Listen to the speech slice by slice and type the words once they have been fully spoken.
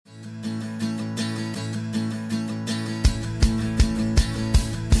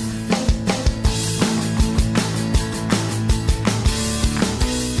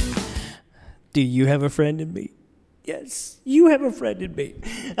Do you have a friend in me? Yes, you have a friend in me.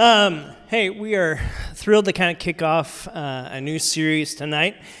 Hey, we are thrilled to kind of kick off a new series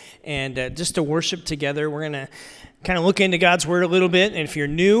tonight. And just to worship together, we're going to kind of look into God's Word a little bit. And if you're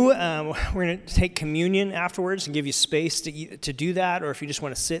new, we're going to take communion afterwards and give you space to do that. Or if you just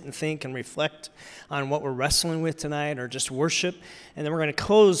want to sit and think and reflect on what we're wrestling with tonight, or just worship. And then we're going to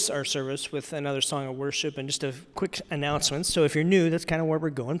close our service with another song of worship and just a quick announcement. So if you're new, that's kind of where we're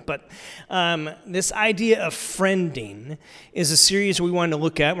going. But this idea of friending is a series we wanted to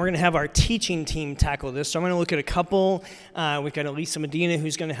look at. We're going to have our teaching team tackle this. So I'm going to look at a couple. We've got Elisa Medina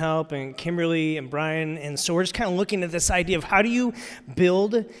who's going to help, and Kimberly and Brian. And so we're just kind of looking at this idea of how do you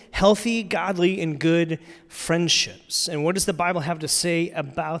build healthy, godly, and good friendships, and what does the Bible have to say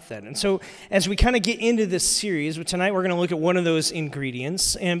about that? And so as we kind of get into this series, tonight we're going to look at one of those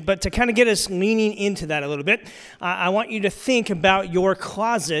ingredients, but to kind of get us leaning into that a little bit, I want you to think about your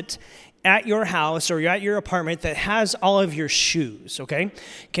closet at your house or at your apartment that has all of your shoes, okay?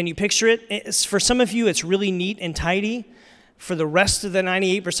 Can you picture it? For some of you, it's really neat and tidy. For the rest of the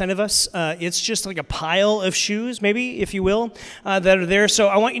 98% of us, it's just like a pile of shoes, maybe, if you will, that are there. So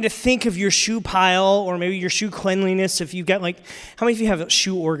I want you to think of your shoe pile or maybe your shoe cleanliness. If you've got how many of you have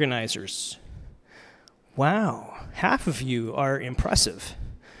shoe organizers? Wow, half of you are impressive.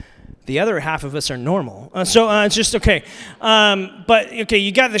 The other half of us are normal. So it's just okay. But, okay,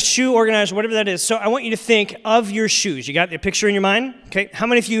 you got the shoe organizer, whatever that is. So I want you to think of your shoes. You got the picture in your mind? Okay, how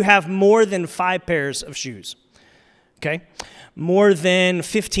many of you have more than 5 pairs of shoes? Okay, more than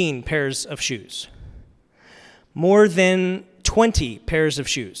 15 pairs of shoes. More than 20 pairs of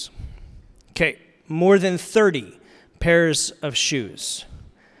shoes. Okay, more than 30 pairs of shoes.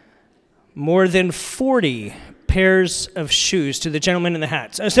 More than 40 pairs of shoes, to the gentleman in the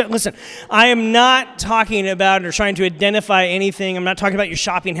hats. So, listen, I am not talking about or trying to identify anything. I'm not talking about your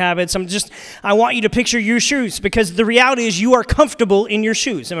shopping habits. I want you to picture your shoes, because the reality is you are comfortable in your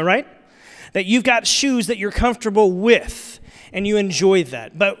shoes. Am I right? That you've got shoes that you're comfortable with, and you enjoy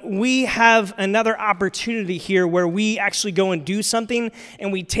that. But we have another opportunity here where we actually go and do something,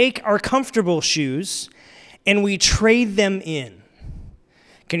 and we take our comfortable shoes, and we trade them in.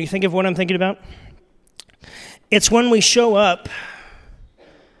 Can you think of what I'm thinking about? It's when we show up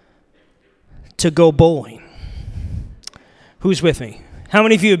to go bowling. Who's with me? How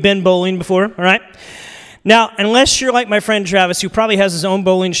many of you have been bowling before? All right. Now, unless you're like my friend Travis, who probably has his own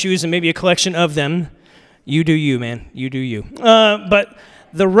bowling shoes and maybe a collection of them, you do you, man. You do you. But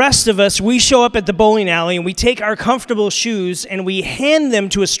the rest of us, we show up at the bowling alley and we take our comfortable shoes and we hand them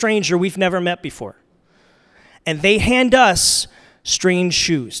to a stranger we've never met before. And they hand us strange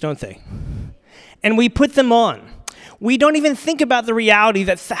shoes, don't they? And we put them on. We don't even think about the reality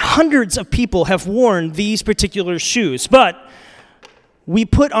that hundreds of people have worn these particular shoes, but we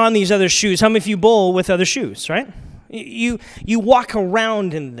put on these other shoes. How many of you bowl with other shoes, right? You walk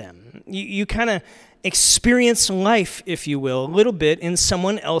around in them. You kind of experience life, if you will, a little bit in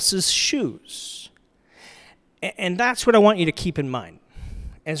someone else's shoes. And that's what I want you to keep in mind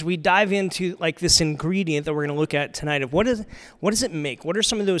as we dive into this ingredient that we're going to look at tonight of what does it make? What are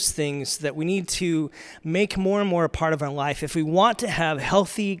some of those things that we need to make more and more a part of our life if we want to have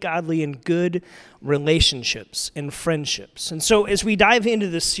healthy, godly, and good relationships and friendships? And so as we dive into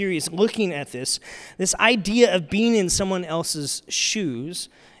this series looking at this idea of being in someone else's shoes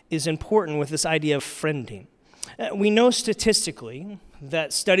is important with this idea of friending. We know statistically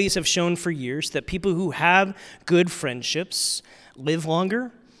that studies have shown for years that people who have good friendships live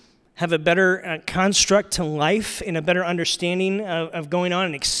longer, have a better construct to life and a better understanding of going on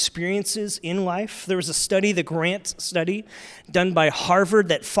and experiences in life. There was a study, the Grant study, done by Harvard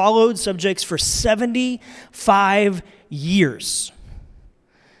that followed subjects for 75 years.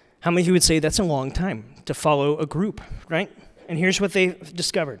 How many of you would say that's a long time to follow a group, right? And here's what they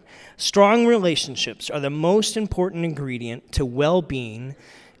discovered. Strong relationships are the most important ingredient to well-being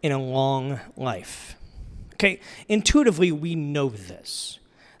in a long life. Okay, intuitively, we know this,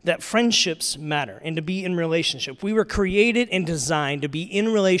 that friendships matter and to be in relationship. We were created and designed to be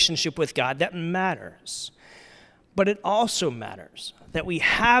in relationship with God. That matters. But it also matters that we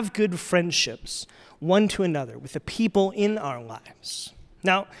have good friendships one to another with the people in our lives.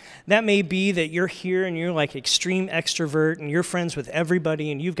 Now, that may be that you're here and you're like extreme extrovert and you're friends with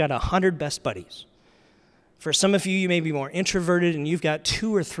everybody and you've got 100 best buddies. For some of you, you may be more introverted and you've got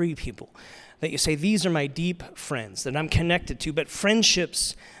 2 or 3 people that you say, these are my deep friends that I'm connected to, but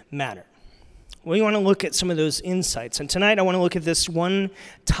friendships matter. We want to look at some of those insights. And tonight I want to look at this one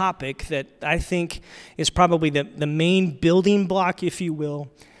topic that I think is probably the main building block, if you will,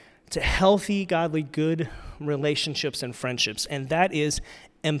 to healthy, godly, good relationships and friendships, and that is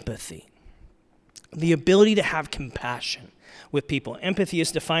empathy. the ability to have compassion with people. Empathy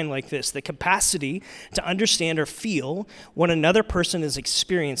is defined like this: the capacity to understand or feel what another person is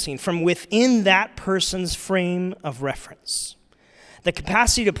experiencing from within that person's frame of reference. The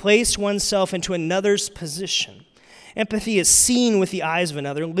capacity to place oneself into another's position. Empathy is seeing with the eyes of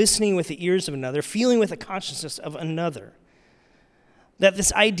another, listening with the ears of another, feeling with the consciousness of another. That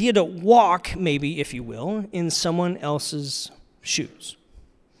this idea to walk, maybe, if you will, in someone else's shoes.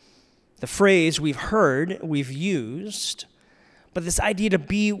 The phrase we've heard, we've used, but this idea to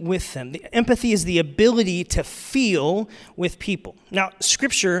be with them. The empathy is the ability to feel with people. Now,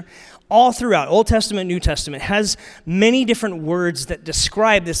 Scripture, all throughout, Old Testament, New Testament, has many different words that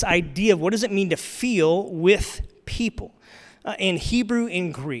describe this idea of what does it mean to feel with people. In Hebrew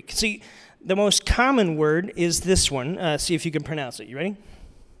and Greek. See, the most common word is this one. See if you can pronounce it. You ready?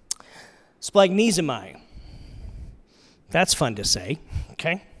 Splagnizomai. That's fun to say,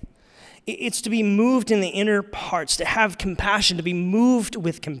 okay? It's to be moved in the inner parts, to have compassion, to be moved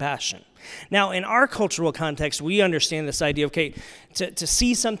with compassion. Now, in our cultural context, we understand this idea of, okay, to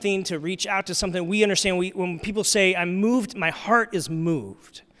see something, to reach out to something, we understand when people say, I'm moved, my heart is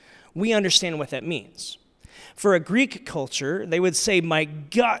moved, we understand what that means. For a Greek culture, they would say, my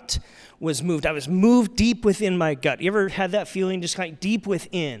gut was moved. I was moved deep within my gut. You ever had that feeling just kind of deep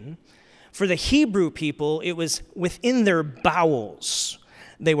within? For the Hebrew people, it was within their bowels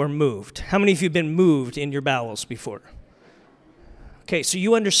they were moved. How many of you have been moved in your bowels before? Okay, so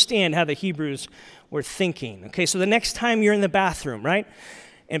you understand how the Hebrews were thinking. Okay, so the next time you're in the bathroom, right,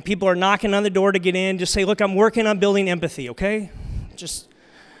 and people are knocking on the door to get in, just say, look, I'm working on building empathy, okay? Just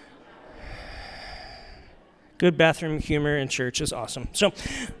good bathroom humor in church is awesome. So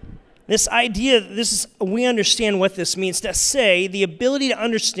this idea, we understand what this means to say the ability to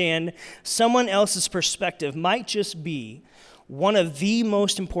understand someone else's perspective might just be one of the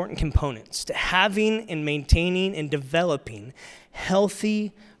most important components to having and maintaining and developing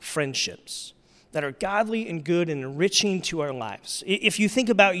healthy friendships that are godly and good and enriching to our lives. If you think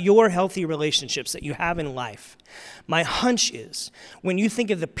about your healthy relationships that you have in life, my hunch is when you think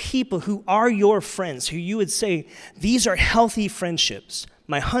of the people who are your friends, who you would say, these are healthy friendships,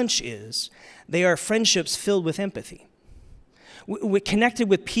 my hunch is they are friendships filled with empathy. We're connected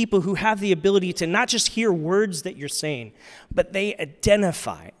with people who have the ability to not just hear words that you're saying, but they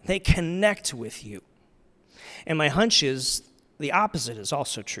identify, they connect with you. And my hunch is the opposite is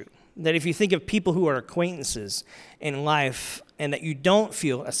also true. That if you think of people who are acquaintances in life and that you don't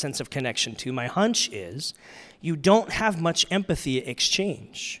feel a sense of connection to, my hunch is you don't have much empathy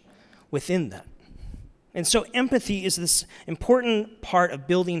exchange within that. And so empathy is this important part of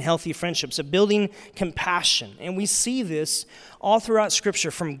building healthy friendships, of building compassion. And we see this all throughout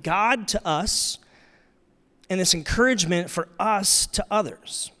Scripture, from God to us, and this encouragement for us to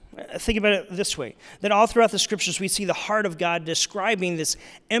others. Think about it this way, that all throughout the Scriptures we see the heart of God describing this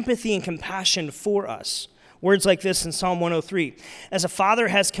empathy and compassion for us. Words like this in Psalm 103, as a father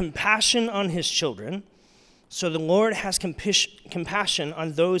has compassion on his children, so the Lord has compassion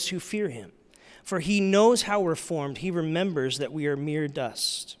on those who fear him. For he knows how we're formed. He remembers that we are mere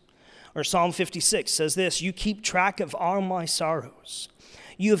dust. Or Psalm 56 says this, you keep track of all my sorrows.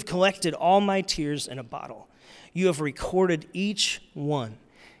 You have collected all my tears in a bottle. You have recorded each one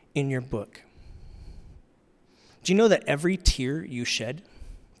in your book. Do you know that every tear you shed,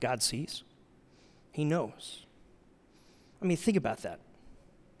 God sees? He knows. I mean, think about that.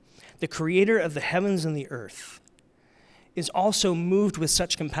 The creator of the heavens and the earth is also moved with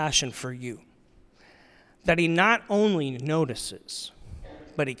such compassion for you that he not only notices,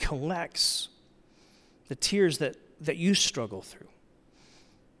 but he collects the tears that you struggle through.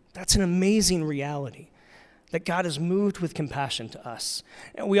 That's an amazing reality, that God is moved with compassion to us.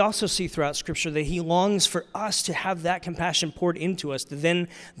 And we also see throughout Scripture that he longs for us to have that compassion poured into us, to then,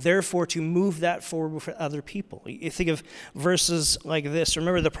 therefore, to move that forward for other people. You think of verses like this.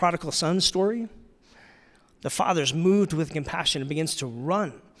 Remember the prodigal son story? The father's moved with compassion and begins to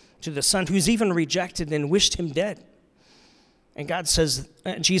run to the son who's even rejected and wished him dead. And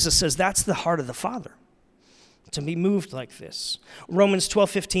Jesus says, that's the heart of the Father, to be moved like this. Romans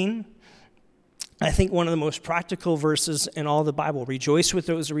 12:15, I think one of the most practical verses in all the Bible. Rejoice with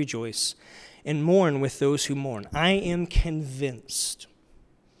those who rejoice and mourn with those who mourn. I am convinced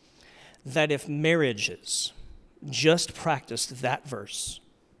that if marriages just practiced that verse,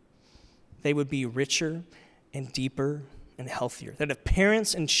 they would be richer and deeper and healthier. That if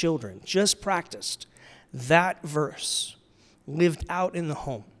parents and children just practiced that verse, lived out in the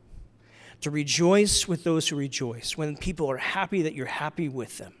home, to rejoice with those who rejoice, when people are happy that you're happy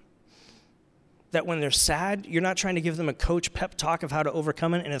with them, That when they're sad, you're not trying to give them a coach pep talk of how to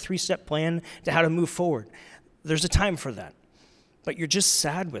overcome it and a 3-step plan to how to move forward. There's a time for that. But you're just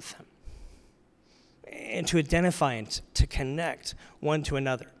sad with them. And to identify and to connect one to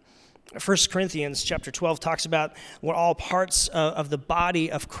another. 1 Corinthians chapter 12 talks about we're all parts of the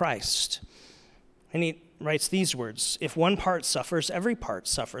body of Christ. And he writes these words, if one part suffers, every part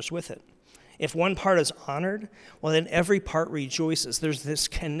suffers with it. If one part is honored, well, then every part rejoices. There's this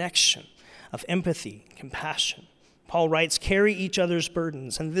connection of empathy, compassion. Paul writes, carry each other's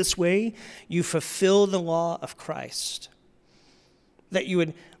burdens, and this way you fulfill the law of Christ, that you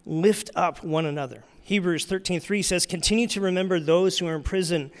would lift up one another. Hebrews 13:3 says, continue to remember those who are in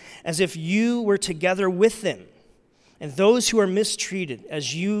prison as if you were together with them, and those who are mistreated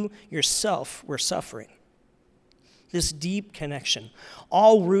as you yourself were suffering. This deep connection,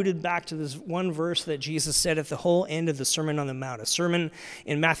 all rooted back to this one verse that Jesus said at the whole end of the Sermon on the Mount, a sermon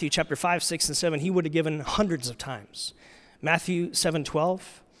in Matthew chapter 5, 6, and 7, he would have given hundreds of times. Matthew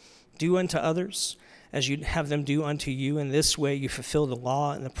 7:12, do unto others as you'd have them do unto you. In this way you fulfill the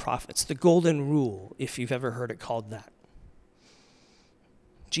law and the prophets, the golden rule, if you've ever heard it called that.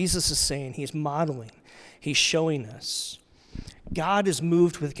 Jesus is saying, he's modeling, he's showing us, God is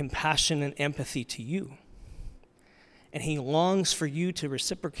moved with compassion and empathy to you. And he longs for you to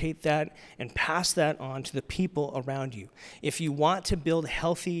reciprocate that and pass that on to the people around you. If you want to build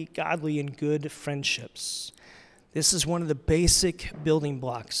healthy, godly, and good friendships, this is one of the basic building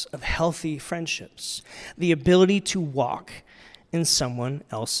blocks of healthy friendships. The ability to walk in someone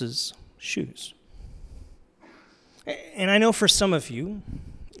else's shoes. And I know for some of you,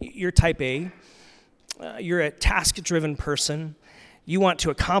 you're type A, you're a task-driven person, you want to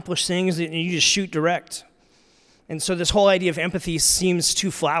accomplish things and you just shoot direct. And so this whole idea of empathy seems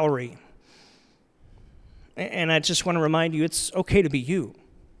too flowery. And I just want to remind you, it's okay to be you.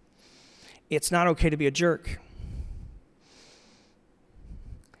 It's not okay to be a jerk.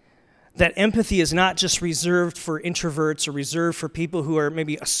 That empathy is not just reserved for introverts or reserved for people who are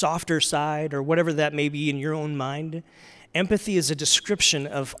maybe a softer side or whatever that may be in your own mind. Empathy is a description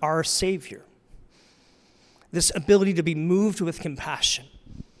of our Savior. This ability to be moved with compassion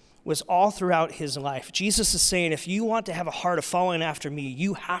was all throughout his life. Jesus is saying, if you want to have a heart of following after me,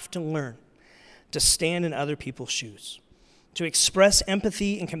 you have to learn to stand in other people's shoes, to express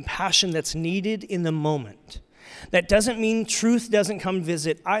empathy and compassion that's needed in the moment. That doesn't mean truth doesn't come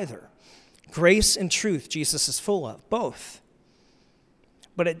visit either. Grace and truth, Jesus is full of, both.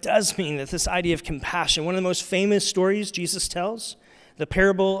 But it does mean that this idea of compassion, one of the most famous stories Jesus tells, the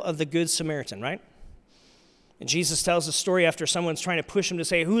parable of the Good Samaritan, right? And Jesus tells a story after someone's trying to push him to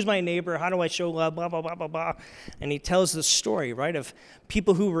say, who's my neighbor? How do I show love? Blah, blah, blah, blah, blah. And he tells the story, right, of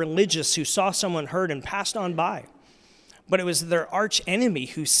people who were religious, who saw someone hurt and passed on by. But it was their arch enemy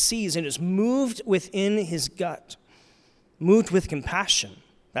who sees and is moved within his gut, moved with compassion.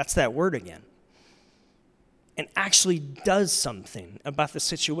 That's that word again. And actually does something about the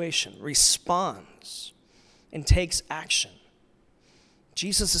situation, responds, and takes action.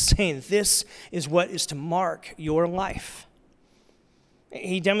 Jesus is saying this is what is to mark your life.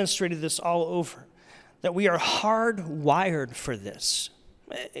 He demonstrated this all over, that we are hardwired for this.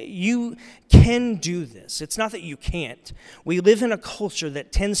 You can do this. It's not that you can't. We live in a culture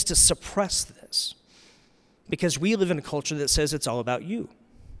that tends to suppress this because we live in a culture that says it's all about you.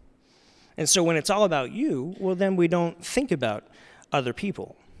 And so when it's all about you, well, then we don't think about other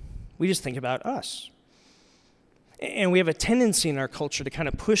people. We just think about us. And we have a tendency in our culture to kind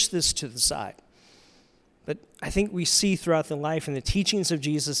of push this to the side. But I think we see throughout the life and the teachings of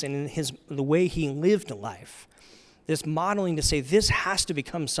Jesus and in the way he lived life, this modeling to say this has to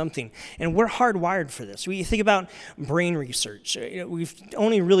become something. And we're hardwired for this. We think about brain research. We've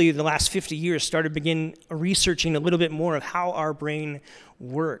only really the last 50 years started researching a little bit more of how our brain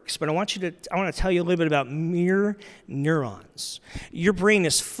works. But I want to tell you a little bit about mirror neurons. Your brain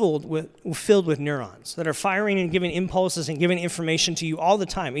is filled with neurons that are firing and giving impulses and giving information to you all the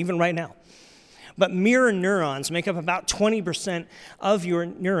time, even right now. But mirror neurons make up about 20% of your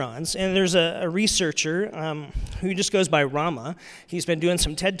neurons. And there's a researcher who just goes by Rama. He's been doing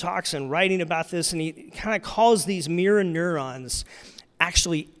some TED Talks and writing about this, and he kind of calls these mirror neurons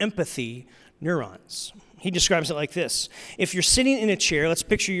actually empathy neurons. He describes it like this. If you're sitting in a chair, let's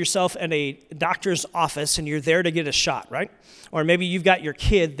picture yourself at a doctor's office and you're there to get a shot, right? Or maybe you've got your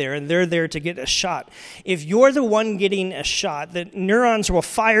kid there and they're there to get a shot. If you're the one getting a shot, the neurons will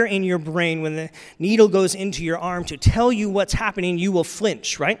fire in your brain when the needle goes into your arm to tell you what's happening. You will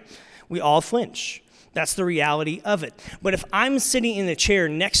flinch, right? We all flinch. That's the reality of it. But if I'm sitting in the chair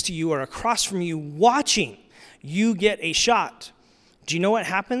next to you or across from you watching you get a shot, Do you know what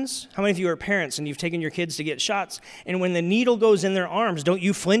happens? How many of you are parents and you've taken your kids to get shots, and when the needle goes in their arms, don't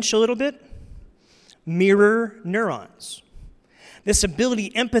you flinch a little bit? Mirror neurons. This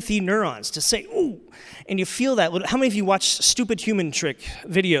ability, empathy neurons, to say, ooh, and you feel that. How many of you watch stupid human trick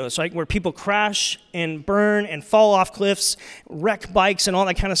videos, like where people crash and burn and fall off cliffs, wreck bikes and all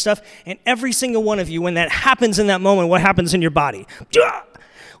that kind of stuff? And every single one of you, when that happens in that moment, what happens in your body?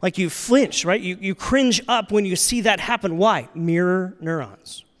 Like you flinch, right? You cringe up when you see that happen. Why? Mirror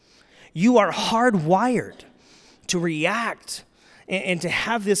neurons. You are hardwired to react and to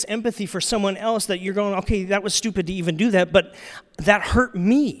have this empathy for someone else that you're going, okay, that was stupid to even do that, but that hurt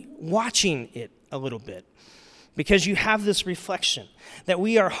me watching it a little bit. Because you have this reflection that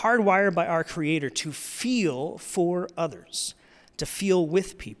we are hardwired by our Creator to feel for others, to feel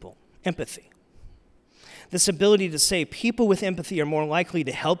with people, empathy. This ability to say people with empathy are more likely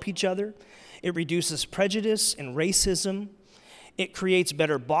to help each other. It reduces prejudice and racism. It creates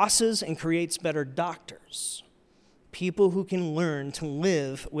better bosses and creates better doctors. People who can learn to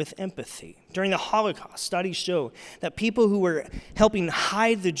live with empathy. During the Holocaust, studies show that people who were helping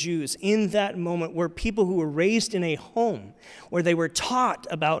hide the Jews in that moment were people who were raised in a home where they were taught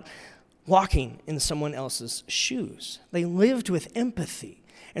about walking in someone else's shoes. They lived with empathy,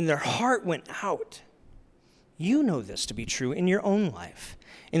 and their heart went out. You know this to be true in your own life,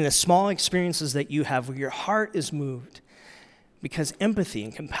 in the small experiences that you have where your heart is moved. Because empathy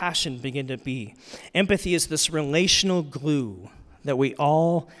and compassion begin to be. Empathy is this relational glue that we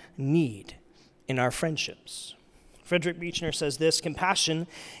all need in our friendships. Frederick Buechner says this: compassion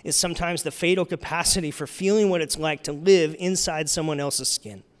is sometimes the fatal capacity for feeling what it's like to live inside someone else's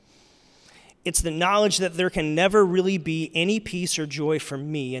skin. It's the knowledge that there can never really be any peace or joy for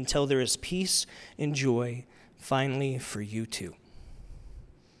me until there is peace and joy finally for you too.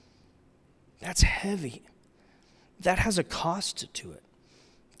 That's heavy. That has a cost to it,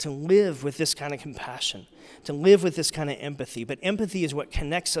 to live with this kind of compassion, to live with this kind of empathy. But empathy is what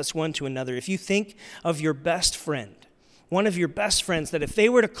connects us one to another. If you think of your best friend, one of your best friends, that if they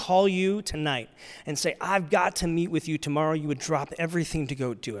were to call you tonight and say, I've got to meet with you tomorrow, you would drop everything to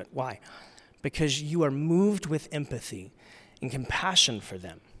go do it. Why? Because you are moved with empathy and compassion for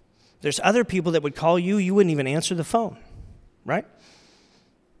them. There's other people that would call you, you wouldn't even answer the phone, right?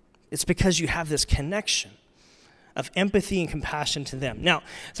 It's because you have this connection of empathy and compassion to them. Now,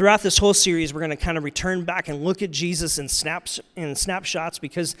 throughout this whole series, we're going to kind of return back and look at Jesus in snapshots,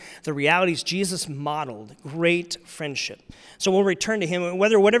 because the reality is Jesus modeled great friendship. So we'll return to him.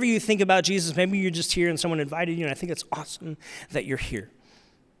 Whatever you think about Jesus, maybe you're just here and someone invited you, and I think it's awesome that you're here.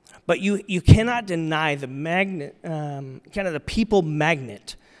 But you cannot deny the magnet, kind of the people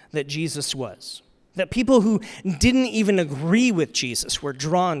magnet that Jesus was. That people who didn't even agree with Jesus were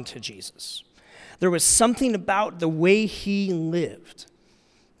drawn to Jesus. There was something about the way he lived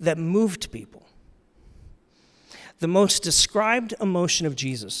that moved people. The most described emotion of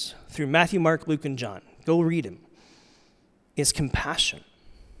Jesus through Matthew, Mark, Luke, and John, go read him, is compassion.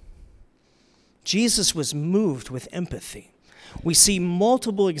 Jesus was moved with empathy. We see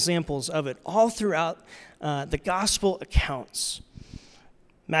multiple examples of it all throughout the gospel accounts.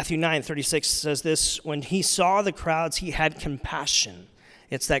 Matthew 9:36 says this: when he saw the crowds, he had compassion.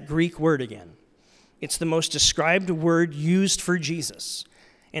 It's that Greek word again. It's the most described word used for Jesus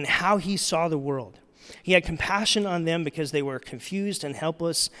and how he saw the world. He had compassion on them because they were confused and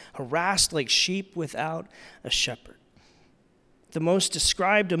helpless, harassed like sheep without a shepherd. The most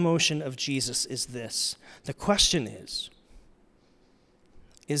described emotion of Jesus is this. The question is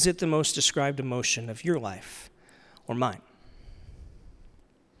it the most described emotion of your life or mine?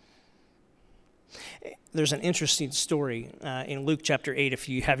 There's an interesting story in Luke chapter 8. If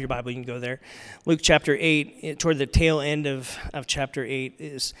you have your Bible, you can go there. Luke chapter 8, toward the tail end of chapter 8,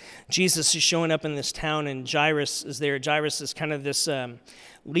 is Jesus is showing up in this town, and Jairus is there. Jairus is kind of this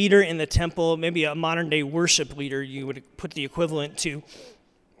leader in the temple, maybe a modern-day worship leader you would put the equivalent to.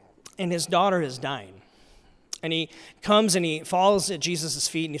 And his daughter is dying. And he comes and he falls at Jesus'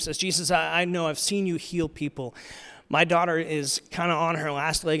 feet, and he says, Jesus, I know I've seen you heal people. My daughter is kind of on her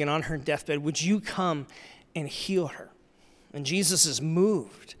last leg and on her deathbed. Would you come and heal her? And Jesus is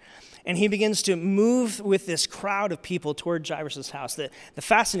moved. And he begins to move with this crowd of people toward Jairus' house. The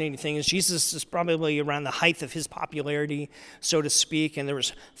fascinating thing is Jesus is probably around the height of his popularity, so to speak. And there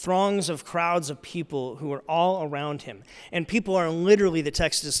was throngs of crowds of people who were all around him. And people are literally, the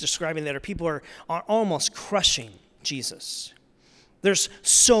text is describing that, people are almost crushing Jesus. There's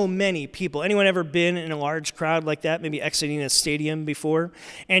so many people. Anyone ever been in a large crowd like that, maybe exiting a stadium before?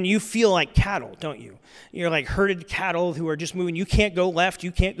 And you feel like cattle, don't you? You're like herded cattle who are just moving. You can't go left,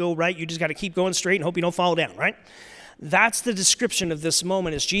 you can't go right. You just got to keep going straight and hope you don't fall down, right? That's the description of this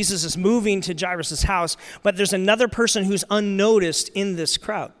moment as Jesus is moving to Jairus' house, but there's another person who's unnoticed in this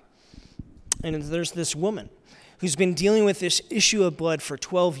crowd. And there's this woman who's been dealing with this issue of blood for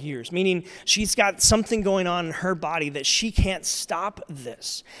 12 years, meaning she's got something going on in her body that she can't stop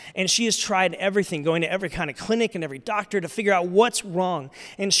this. And she has tried everything, going to every kind of clinic and every doctor to figure out what's wrong.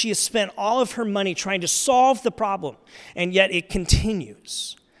 And she has spent all of her money trying to solve the problem, and yet it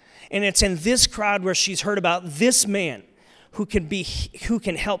continues. And it's in this crowd where she's heard about this man who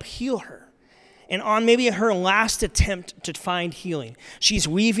can help heal her. And on maybe her last attempt to find healing, she's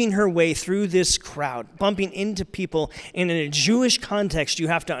weaving her way through this crowd, bumping into people. And in a Jewish context, you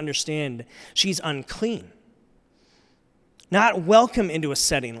have to understand, she's unclean. Not welcome into a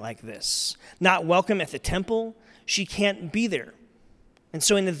setting like this. Not welcome at the temple. She can't be there. And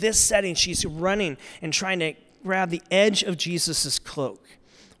so into this setting, she's running and trying to grab the edge of Jesus' cloak.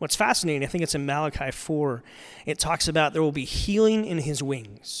 What's fascinating, I think it's in Malachi 4, it talks about there will be healing in his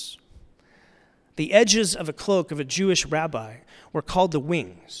wings. The edges of a cloak of a Jewish rabbi were called the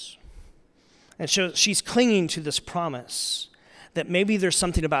wings. And so she's clinging to this promise that maybe there's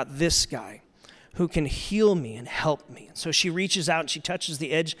something about this guy who can heal me and help me. And so she reaches out and she touches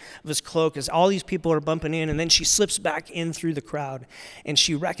the edge of his cloak as all these people are bumping in, and then she slips back in through the crowd, and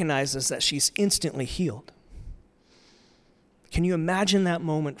she recognizes that she's instantly healed. Can you imagine that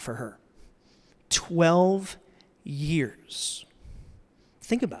moment for her? 12 years.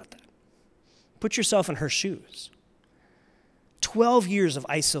 Think about that. Put yourself in her shoes. 12 years of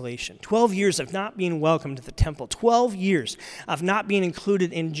isolation, 12 years of not being welcomed at the temple, 12 years of not being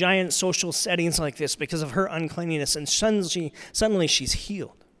included in giant social settings like this because of her uncleanliness, and suddenly she's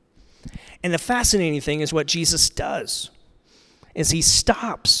healed. And the fascinating thing is what Jesus does is he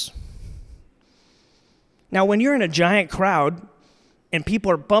stops. Now, when you're in a giant crowd and people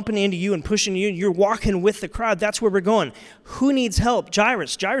are bumping into you and pushing you, and you're walking with the crowd, that's where we're going. Who needs help?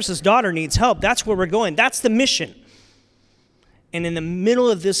 Jairus. Jairus' daughter needs help. That's where we're going. That's the mission. And in the middle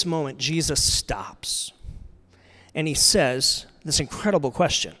of this moment, Jesus stops. And he says this incredible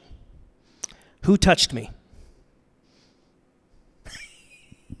question. Who touched me?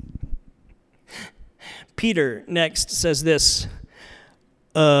 Peter next says this.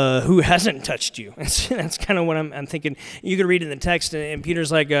 Who hasn't touched you? That's kind of what I'm thinking. You could read in the text, and Peter's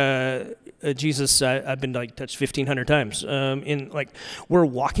like, Jesus, I've been like touched 1,500 times. We're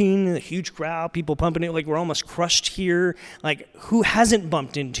walking in a huge crowd, people pumping it, like we're almost crushed here. Like, who hasn't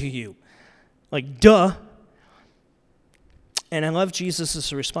bumped into you? Like, duh. And I love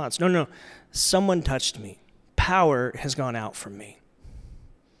Jesus' response. No, someone touched me. Power has gone out from me.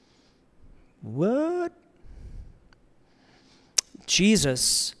 What?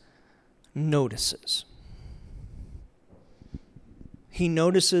 Jesus notices. He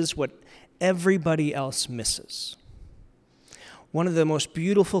notices what everybody else misses. One of the most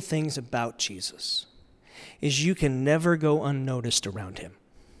beautiful things about Jesus is you can never go unnoticed around him.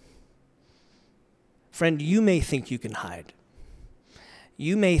 Friend, you may think you can hide.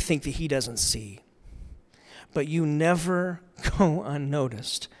 You may think that he doesn't see, but you never go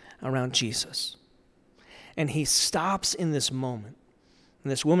unnoticed around Jesus. And he stops in this moment. And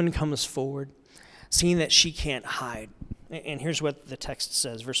this woman comes forward, seeing that she can't hide. And here's what the text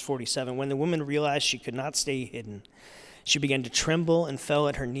says, verse 47. When the woman realized she could not stay hidden, she began to tremble and fell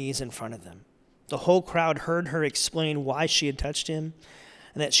at her knees in front of them. The whole crowd heard her explain why she had touched him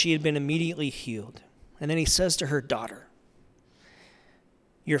and that she had been immediately healed. And then he says to her, daughter,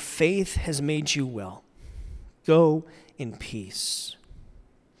 your faith has made you well. Go in peace.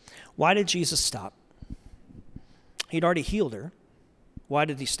 Why did Jesus stop? He'd already healed her. Why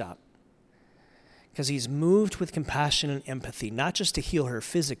did he stop? Because he's moved with compassion and empathy, not just to heal her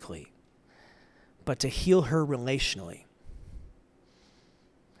physically, but to heal her relationally.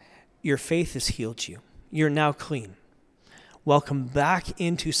 Your faith has healed you. You're now clean. Welcome back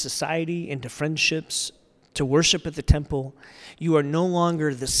into society, into friendships, to worship at the temple. You are no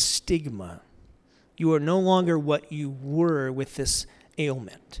longer the stigma. You are no longer what you were with this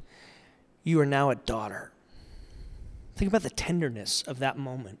ailment. You are now a daughter. Think about the tenderness of that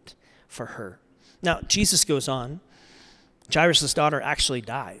moment for her. Now, Jesus goes on. Jairus' daughter actually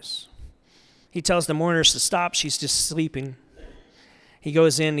dies. He tells the mourners to stop. She's just sleeping. He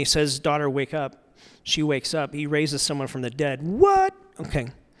goes in. He says, daughter, wake up. She wakes up. He raises someone from the dead. What? Okay.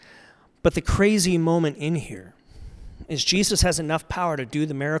 But the crazy moment in here is Jesus has enough power to do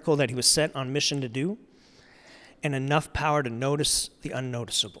the miracle that he was set on mission to do, and enough power to notice the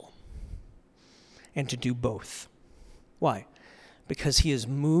unnoticeable, and to do both. Why? Because he is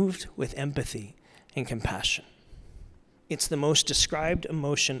moved with empathy and compassion. It's the most described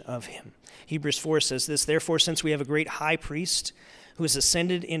emotion of him. Hebrews 4 says this, therefore, since we have a great high priest who has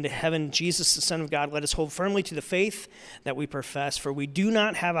ascended into heaven, Jesus, the Son of God, let us hold firmly to the faith that we profess, for we do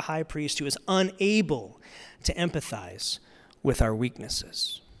not have a high priest who is unable to empathize with our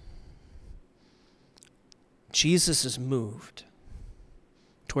weaknesses. Jesus is moved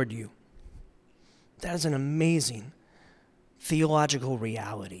toward you. That is an amazing theological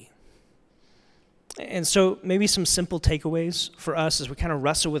reality. And so maybe some simple takeaways for us as we kind of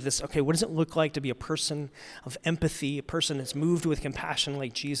wrestle with this. Okay, what does it look like to be a person of empathy, a person that's moved with compassion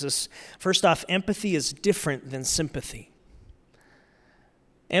like Jesus? First off, empathy is different than sympathy.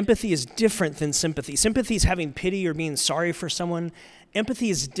 Empathy is different than sympathy. Sympathy is having pity or being sorry for someone. Empathy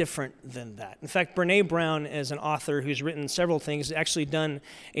is different than that. In fact, Brené Brown, as an author who's written several things, has actually done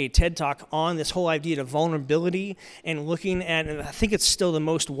a TED Talk on this whole idea of vulnerability and looking at, and I think it's still the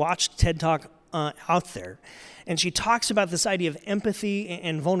most watched TED Talk out there. And she talks about this idea of empathy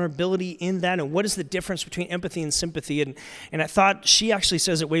and vulnerability in that, and what is the difference between empathy and sympathy. And I thought she actually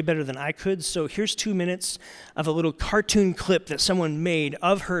says it way better than I could. So here's 2 minutes of a little cartoon clip that someone made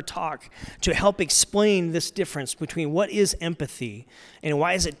of her talk to help explain this difference between what is empathy and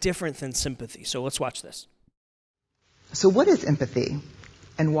why is it different than sympathy. So let's watch this. So what is empathy,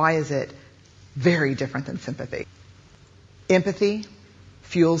 and why is it very different than sympathy? Empathy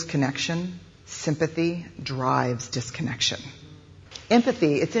fuels connection. Sympathy drives disconnection.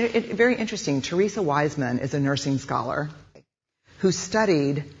 Empathy, it's very interesting. Teresa Wiseman is a nursing scholar who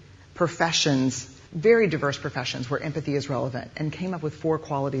studied professions, very diverse professions where empathy is relevant, and came up with 4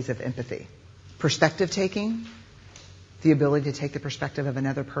 qualities of empathy. Perspective taking, the ability to take the perspective of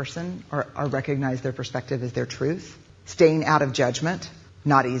another person or recognize their perspective as their truth. Staying out of judgment,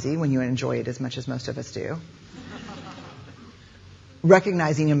 not easy when you enjoy it as much as most of us do.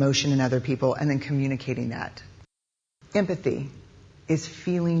 Recognizing emotion in other people and then communicating that. Empathy is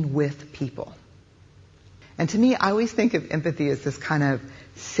feeling with people. And to me, I always think of empathy as this kind of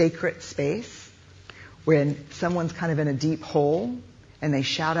sacred space when someone's kind of in a deep hole and they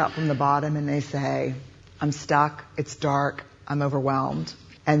shout out from the bottom and they say, I'm stuck, it's dark, I'm overwhelmed.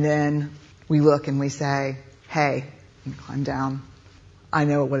 And then we look and we say, hey, you climb down. I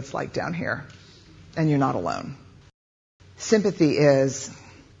know what it's like down here. And you're not alone. Sympathy is,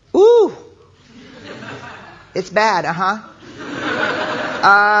 ooh, it's bad,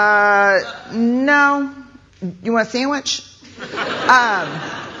 no. You want a sandwich?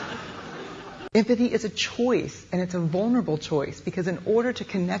 Empathy is a choice, and it's a vulnerable choice, because in order to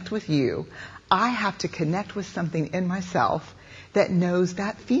connect with you, I have to connect with something in myself that knows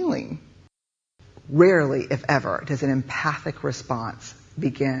that feeling. Rarely, if ever, does an empathic response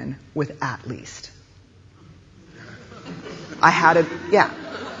begin with at least.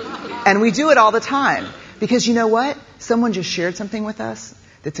 And we do it all the time. Because you know what? Someone just shared something with us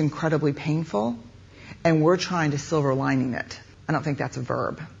that's incredibly painful, and we're trying to silver lining it. I don't think that's a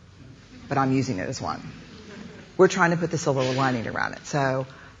verb, but I'm using it as one. We're trying to put the silver lining around it. So,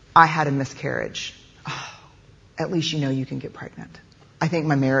 I had a miscarriage. Oh, at least you know you can get pregnant. I think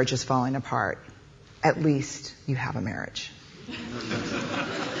my marriage is falling apart. At least you have a marriage.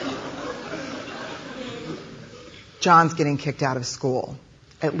 John's getting kicked out of school.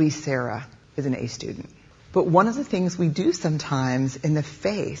 At least Sarah is an A student. But one of the things we do sometimes in the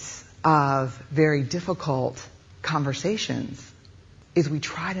face of very difficult conversations is we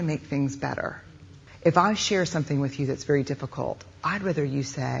try to make things better. If I share something with you that's very difficult, I'd rather you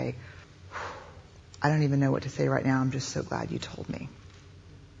say, I don't even know what to say right now. I'm just so glad you told me.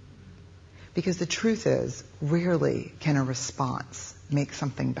 Because the truth is, rarely can a response make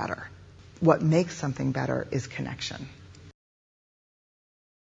something better. What makes something better is connection.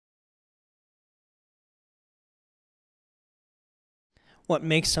 What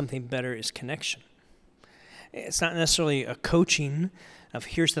makes something better is connection. It's not necessarily a coaching of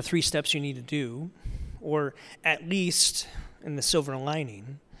here's the 3 steps you need to do, or at least in the silver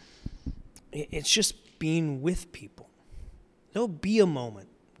lining. It's just being with people. There'll be a moment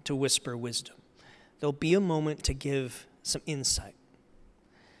to whisper wisdom. There'll be a moment to give some insight.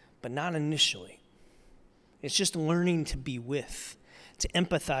 But not initially. It's just learning to be with, to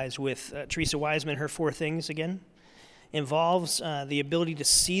empathize with. Teresa Wiseman, her 4 things again, involves the ability to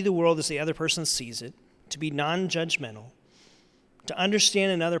see the world as the other person sees it, to be non-judgmental, to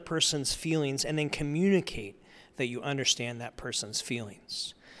understand another person's feelings, and then communicate that you understand that person's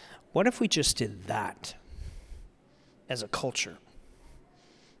feelings. What if we just did that as a culture?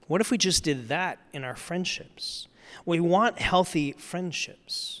 What if we just did that in our friendships? We want healthy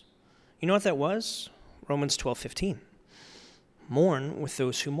friendships. You know what that was? Romans 12:15. Mourn with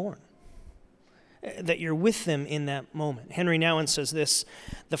those who mourn. that you're with them in that moment. Henry Nouwen says this: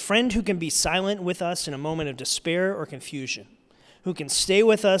 the friend who can be silent with us in a moment of despair or confusion, who can stay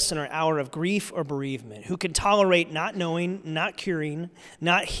with us in our hour of grief or bereavement, who can tolerate not knowing, not curing,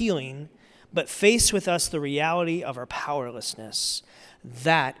 not healing, but face with us the reality of our powerlessness.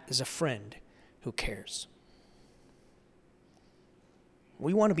 That is a friend who cares.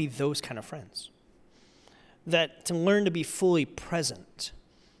 We want to be those kind of friends. That to learn to be fully present.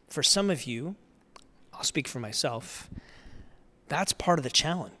 For some of you, I'll speak for myself, that's part of the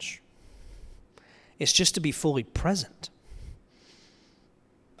challenge. It's just to be fully present.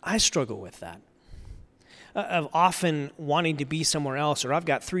 I struggle with that. Of often wanting to be somewhere else, or I've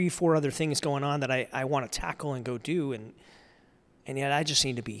got 3-4 other things going on that I want to tackle and go do, and yet I just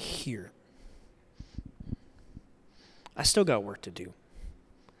need to be here. I still got work to do.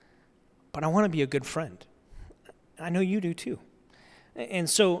 But I want to be a good friend. I know you do too. And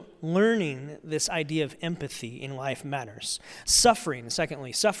so learning this idea of empathy in life matters.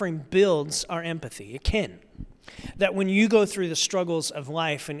 Secondly, suffering builds our empathy. It can. That when you go through the struggles of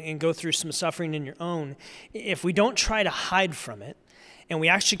life and go through some suffering in your own, if we don't try to hide from it, and we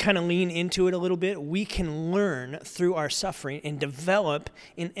actually kind of lean into it a little bit, we can learn through our suffering and develop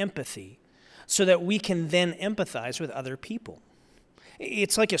in empathy so that we can then empathize with other people.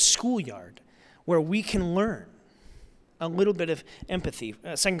 It's like a schoolyard where we can learn a little bit of empathy.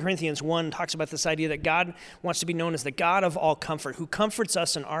 2 Corinthians 1 talks about this idea that God wants to be known as the God of all comfort, who comforts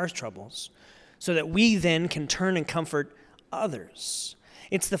us in our troubles, so that we then can turn and comfort others.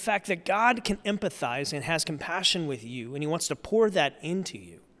 It's the fact that God can empathize and has compassion with you, and he wants to pour that into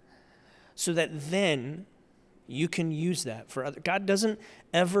you so that then you can use that for others. God doesn't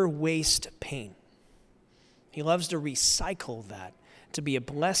ever waste pain. He loves to recycle that to be a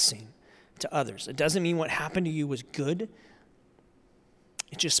blessing to others. It doesn't mean what happened to you was good.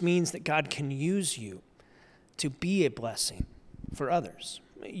 It just means that God can use you to be a blessing for others.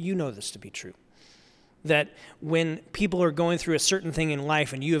 You know this to be true. That when people are going through a certain thing in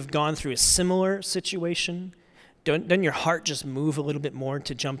life and you have gone through a similar situation, doesn't your heart just move a little bit more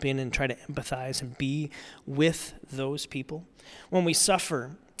to jump in and try to empathize and be with those people? When we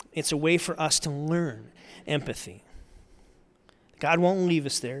suffer, it's a way for us to learn empathy. God won't leave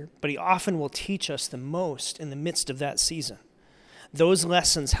us there, but he often will teach us the most in the midst of that season. Those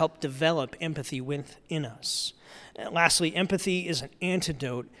lessons help develop empathy within us. And lastly, empathy is an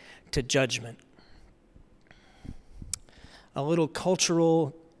antidote to judgment. A little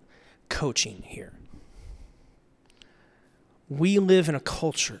cultural coaching here. We live in a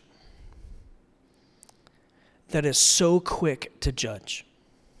culture that is so quick to judge,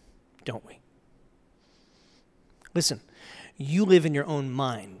 don't we? Listen, you live in your own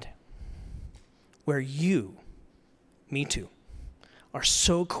mind where you, me too, are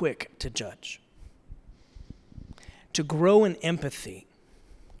so quick to judge. To grow in empathy,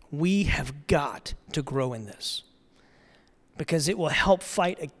 we have got to grow in this because it will help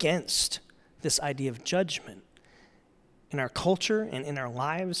fight against this idea of judgment in our culture and in our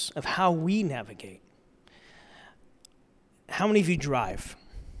lives of how we navigate. How many of you drive?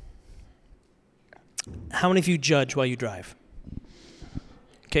 How many of you judge while you drive?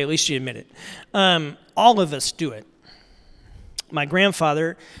 Okay, at least you admit it. All of us do it. My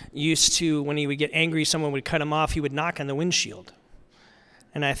grandfather used to, when he would get angry, someone would cut him off, he would knock on the windshield.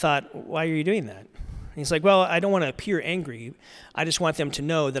 And I thought, why are you doing that? And he's like, well, I don't want to appear angry. I just want them to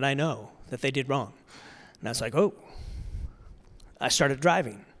know that they did wrong. And I was like, oh. I started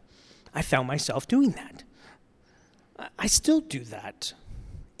driving. I found myself doing that. I still do that.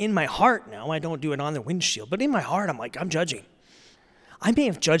 In my heart now, I don't do it on the windshield, but in my heart, I'm like, I'm judging. I may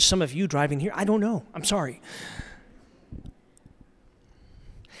have judged some of you driving here. I don't know. I'm sorry.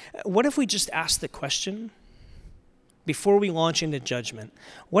 What if we just ask the question, before we launch into judgment,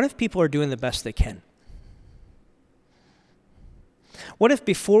 what if people are doing the best they can? What if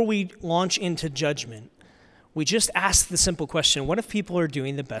before we launch into judgment, we just ask the simple question, what if people are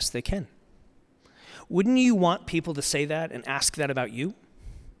doing the best they can? Wouldn't you want people to say that and ask that about you?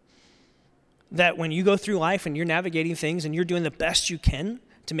 That when you go through life and you're navigating things and you're doing the best you can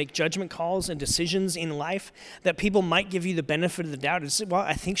to make judgment calls and decisions in life, that people might give you the benefit of the doubt and say, well,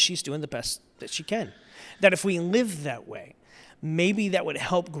 I think she's doing the best that she can. That if we live that way, maybe that would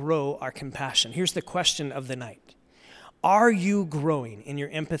help grow our compassion. Here's the question of the night. Are you growing in your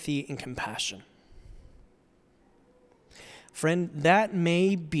empathy and compassion? Friend, that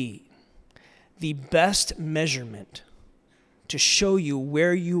may be the best measurement to show you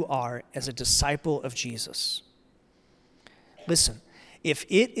where you are as a disciple of Jesus. Listen, if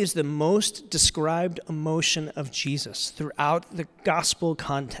it is the most described emotion of Jesus throughout the gospel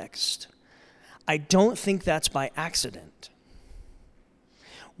context, I don't think that's by accident.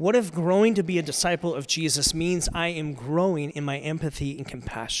 What if growing to be a disciple of Jesus means I am growing in my empathy and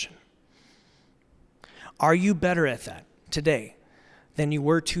compassion? Are you better at that today than you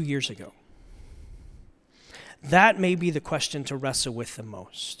were 2 years ago? That may be the question to wrestle with the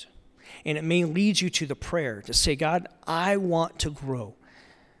most. And it may lead you to the prayer to say, God, I want to grow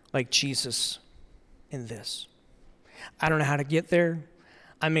like Jesus in this. I don't know how to get there.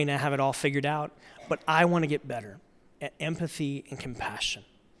 I may not have it all figured out, but I want to get better at empathy and compassion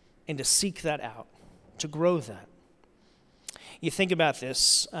and to seek that out, to grow that. You think about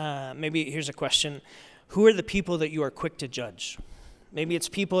this, maybe here's a question. Who are the people that you are quick to judge? Maybe it's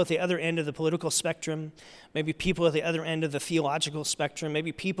people at the other end of the political spectrum, maybe people at the other end of the theological spectrum,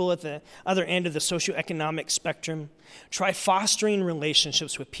 maybe people at the other end of the socioeconomic spectrum. Try fostering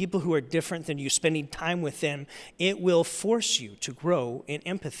relationships with people who are different than you, spending time with them. It will force you to grow in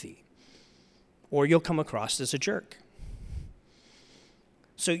empathy, or you'll come across as a jerk.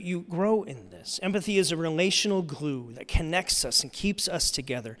 So you grow in this. Empathy is a relational glue that connects us and keeps us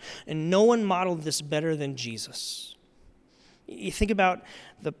together, and no one modeled this better than Jesus. You think about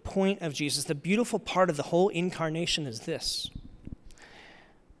the point of Jesus. The beautiful part of the whole incarnation is this.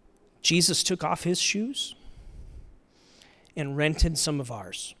 Jesus took off his shoes and rented some of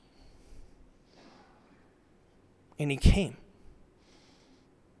ours. And he came.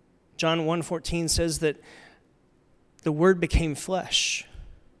 John 1:14 says that the Word became flesh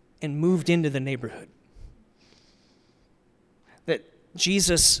and moved into the neighborhood. That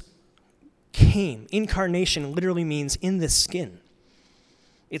Jesus came. Incarnation literally means in the skin.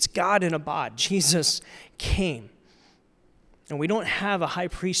 It's God in a bod. Jesus came. And we don't have a high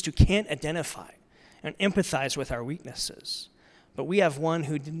priest who can't identify and empathize with our weaknesses. But we have one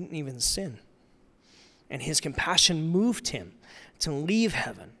who didn't even sin. And his compassion moved him to leave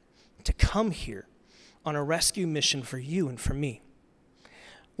heaven, to come here on a rescue mission for you and for me.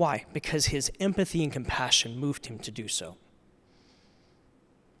 Why? Because his empathy and compassion moved him to do so.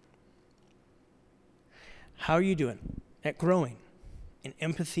 How are you doing at growing in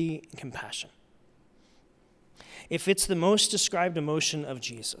empathy and compassion? If it's the most described emotion of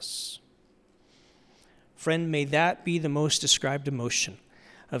Jesus, friend, may that be the most described emotion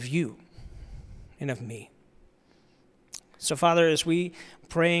of you and of me. So, Father, as we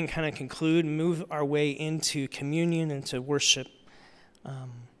pray and kind of conclude, move our way into communion and to worship,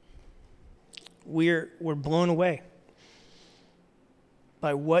 we're blown away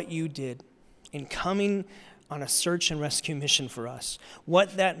by what you did in coming on a search and rescue mission for us.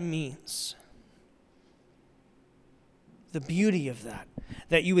 What that means. The beauty of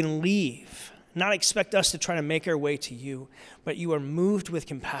that you would leave, not expect us to try to make our way to you, but you are moved with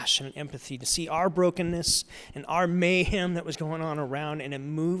compassion and empathy to see our brokenness and our mayhem that was going on around, and it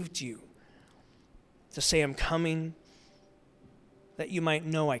moved you to say, I'm coming that you might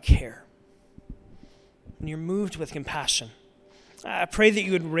know I care. And you're moved with compassion. I pray that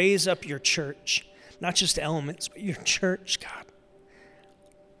you would raise up your church, not just Elements, but your church, God,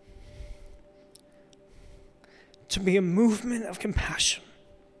 to be a movement of compassion.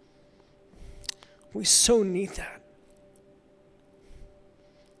 We so need that.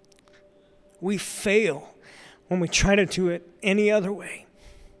 We fail when we try to do it any other way.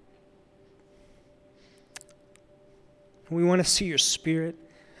 We want to see your Spirit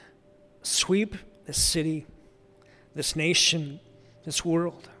sweep this city, this nation, this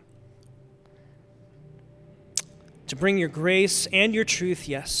world. To bring your grace and your truth,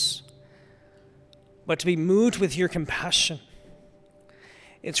 yes, but to be moved with your compassion.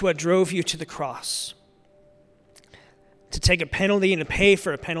 It's what drove you to the cross. To take a penalty and to pay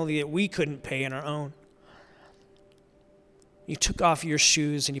for a penalty that we couldn't pay on our own. You took off your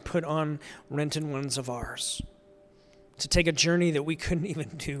shoes and you put on rented ones of ours. To take a journey that we couldn't even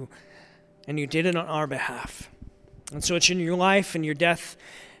do, and you did it on our behalf. And so it's in your life and your death,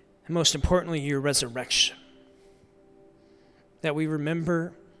 and most importantly, your resurrection, that we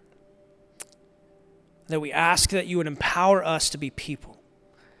remember, that we ask that you would empower us to be people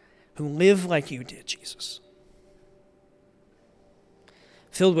who live like you did, Jesus.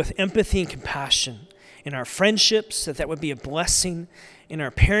 Filled with empathy and compassion in our friendships, that would be a blessing in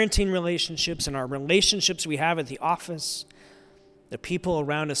our parenting relationships, in our relationships we have at the office, the people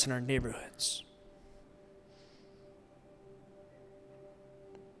around us in our neighborhoods.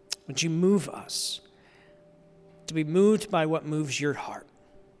 Would you move us to be moved by what moves your heart?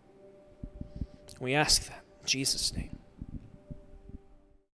 We ask that in Jesus' name.